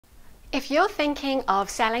If you're thinking of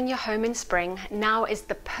selling your home in spring, now is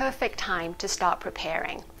the perfect time to start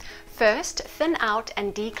preparing. First, thin out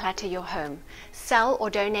and declutter your home. Sell or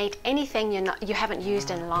donate anything you haven't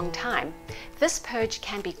used in a long time. This purge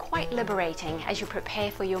can be quite liberating as you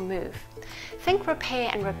prepare for your move. Think repair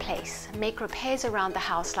and replace. Make repairs around the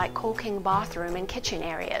house like caulking bathroom and kitchen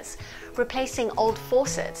areas, replacing old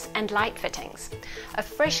faucets and light fittings. A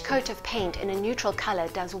fresh coat of paint in a neutral color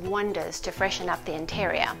does wonders to freshen up the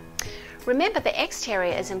interior. Remember, the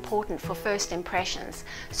exterior is important for first impressions,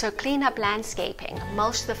 so clean up landscaping,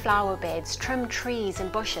 mulch the flower beds, trim trees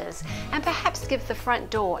and bushes, and perhaps give the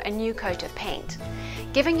front door a new coat of paint.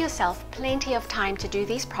 Giving yourself plenty of time to do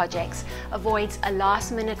these projects avoids a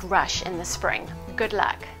last-minute rush in the spring. Good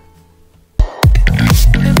luck!